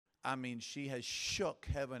I mean, she has shook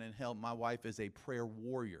heaven and hell. My wife is a prayer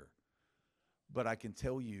warrior. But I can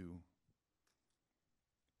tell you,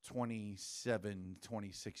 27,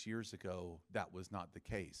 26 years ago, that was not the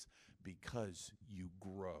case, because you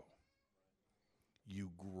grow. You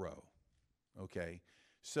grow. Okay?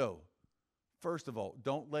 So, first of all,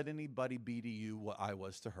 don't let anybody be to you what I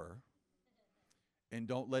was to her. And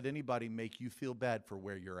don't let anybody make you feel bad for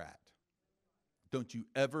where you're at. Don't you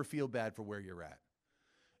ever feel bad for where you're at.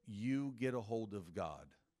 You get a hold of God.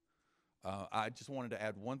 I just wanted to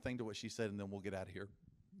add one thing to what she said, and then we'll get out of here.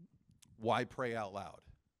 Why pray out loud?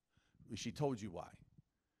 She told you why.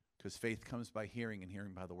 Because faith comes by hearing, and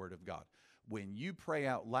hearing by the word of God. When you pray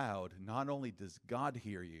out loud, not only does God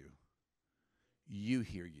hear you, you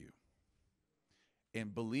hear you.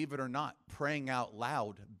 And believe it or not, praying out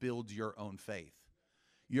loud builds your own faith.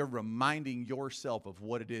 You're reminding yourself of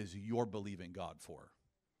what it is you're believing God for.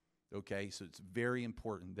 Okay, so it's very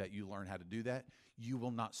important that you learn how to do that. You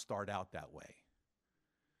will not start out that way.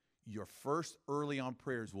 Your first early on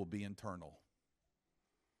prayers will be internal.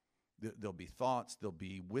 There'll be thoughts, there'll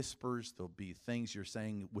be whispers, there'll be things you're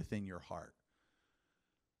saying within your heart.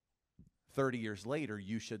 30 years later,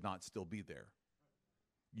 you should not still be there.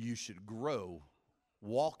 You should grow,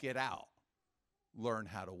 walk it out, learn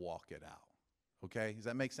how to walk it out. Okay, does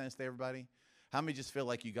that make sense to everybody? How many just feel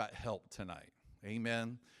like you got help tonight?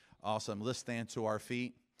 Amen. Awesome. Let's stand to our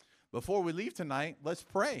feet. Before we leave tonight, let's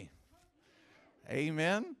pray.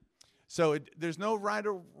 Amen. So there's no right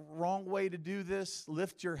or wrong way to do this.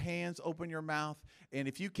 Lift your hands, open your mouth, and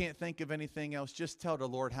if you can't think of anything else, just tell the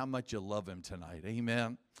Lord how much you love him tonight.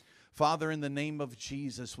 Amen. Father, in the name of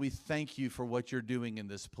Jesus, we thank you for what you're doing in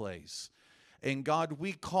this place. And God,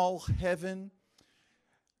 we call heaven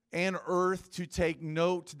and earth to take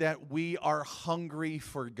note that we are hungry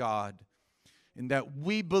for God, and that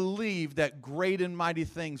we believe that great and mighty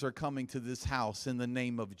things are coming to this house in the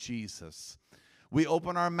name of Jesus. We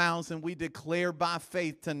open our mouths and we declare by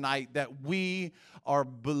faith tonight that we are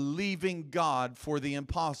believing God for the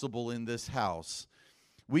impossible in this house.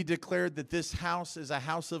 We declare that this house is a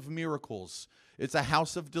house of miracles. It's a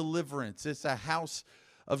house of deliverance. It's a house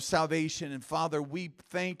of salvation. And Father, we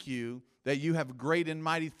thank you that you have great and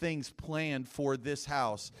mighty things planned for this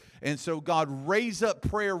house. And so, God, raise up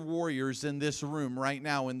prayer warriors in this room right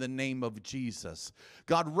now in the name of Jesus.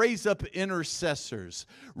 God, raise up intercessors.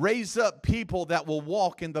 Raise up people that will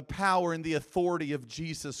walk in the power and the authority of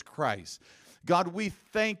Jesus Christ. God, we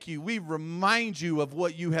thank you. We remind you of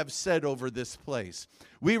what you have said over this place.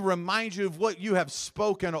 We remind you of what you have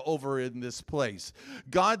spoken over in this place.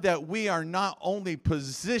 God, that we are not only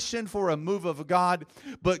positioned for a move of God,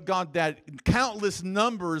 but God, that countless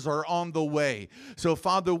numbers are on the way. So,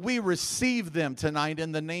 Father, we receive them tonight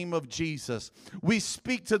in the name of Jesus. We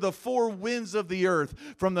speak to the four winds of the earth,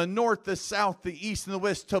 from the north, the south, the east, and the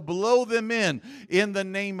west, to blow them in the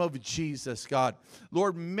name of Jesus, God.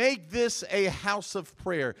 Lord, make this a house of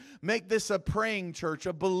prayer. Make this a praying church,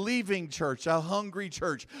 a believing church, a hungry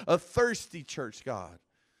church, a thirsty church, God.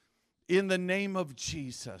 In the name of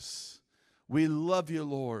Jesus, we love you,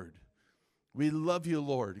 Lord. We love you,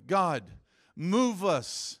 Lord. God, move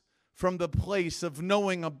us from the place of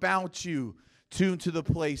knowing about you to the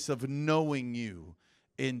place of knowing you.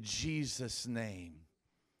 In Jesus' name.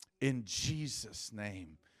 In Jesus'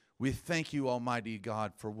 name. We thank you, Almighty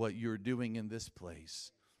God, for what you're doing in this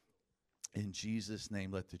place. In Jesus'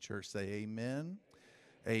 name, let the church say amen.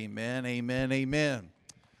 Amen, amen, amen.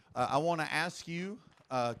 I want to ask you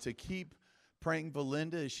to keep praying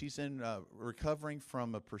Belinda as she's in recovering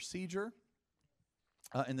from a procedure.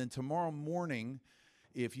 And then tomorrow morning,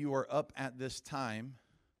 if you are up at this time,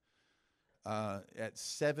 at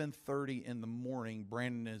 7:30 in the morning,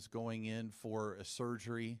 Brandon is going in for a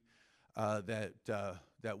surgery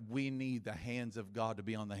that we need the hands of God to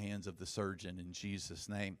be on the hands of the surgeon in Jesus'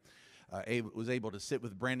 name. Was able to sit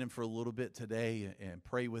with Brandon for a little bit today and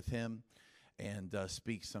pray with him and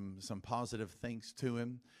speak some positive things to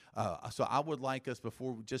him. So I would like us,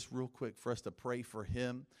 before, just real quick, for us to pray for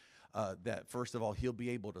him, that first of all, he'll be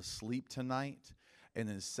able to sleep tonight. And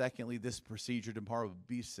then secondly, this procedure tomorrow will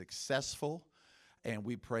be successful. And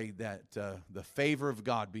we pray that the favor of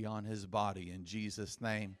God be on his body in Jesus'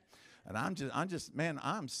 name. And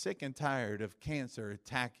I'm sick and tired of cancer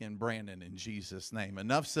attacking Brandon in Jesus' name.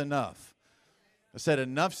 Enough's enough. I said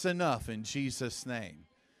enough's enough in Jesus' name.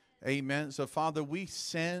 Amen. So, Father, we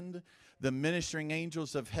send the ministering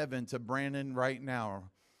angels of heaven to Brandon right now.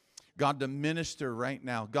 God, to minister right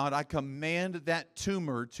now. God, I command that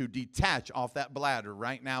tumor to detach off that bladder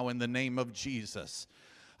right now in the name of Jesus.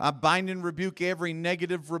 I bind and rebuke every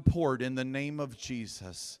negative report in the name of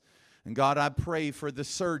Jesus. And God, I pray for the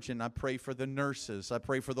surgeon. I pray for the nurses. I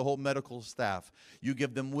pray for the whole medical staff. You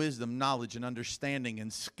give them wisdom, knowledge, and understanding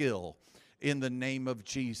and skill in the name of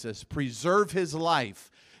Jesus. Preserve his life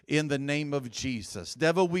in the name of Jesus.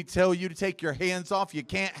 Devil, we tell you to take your hands off. You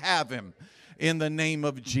can't have him in the name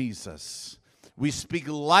of Jesus. We speak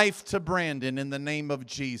life to Brandon in the name of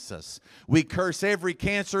Jesus. We curse every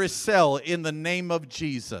cancerous cell in the name of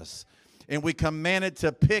Jesus. And we command it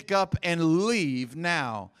to pick up and leave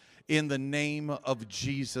now in the name of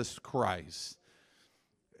Jesus Christ.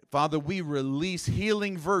 Father, we release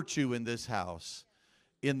healing virtue in this house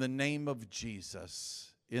in the name of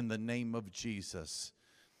Jesus. In the name of Jesus.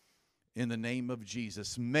 In the name of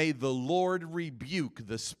Jesus. May the Lord rebuke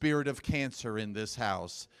the spirit of cancer in this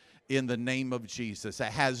house in the name of Jesus.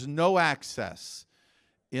 It has no access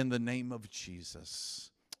in the name of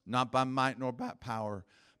Jesus. Not by might nor by power,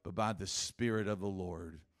 but by the Spirit of the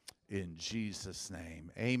Lord. In Jesus' name.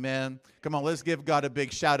 Amen. Come on, let's give God a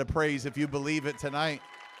big shout of praise if you believe it tonight.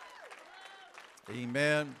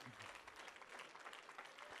 Amen.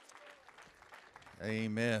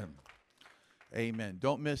 Amen. Amen.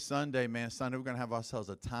 Don't miss Sunday, man. Sunday, we're going to have ourselves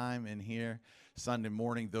a time in here. Sunday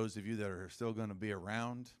morning, those of you that are still going to be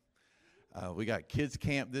around. We got kids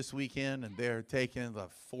camp this weekend, and they're taking the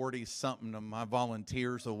 40-something of my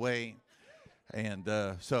volunteers away. And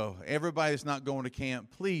so everybody's not going to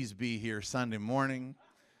camp, please be here Sunday morning.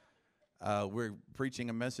 We're preaching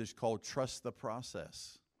a message called Trust the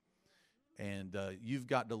Process. And you've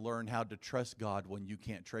got to learn how to trust God when you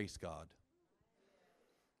can't trace God.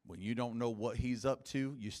 When you don't know what he's up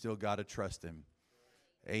to, you still got to trust him.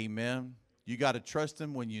 Amen. You got to trust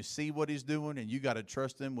him when you see what he's doing, and you got to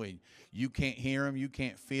trust him when you can't hear him, you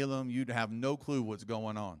can't feel him, you have no clue what's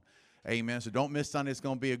going on. Amen. So don't miss Sunday. It's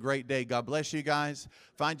going to be a great day. God bless you guys.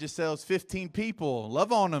 Find yourselves 15 people.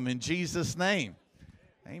 Love on them in Jesus' name.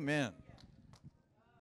 Amen.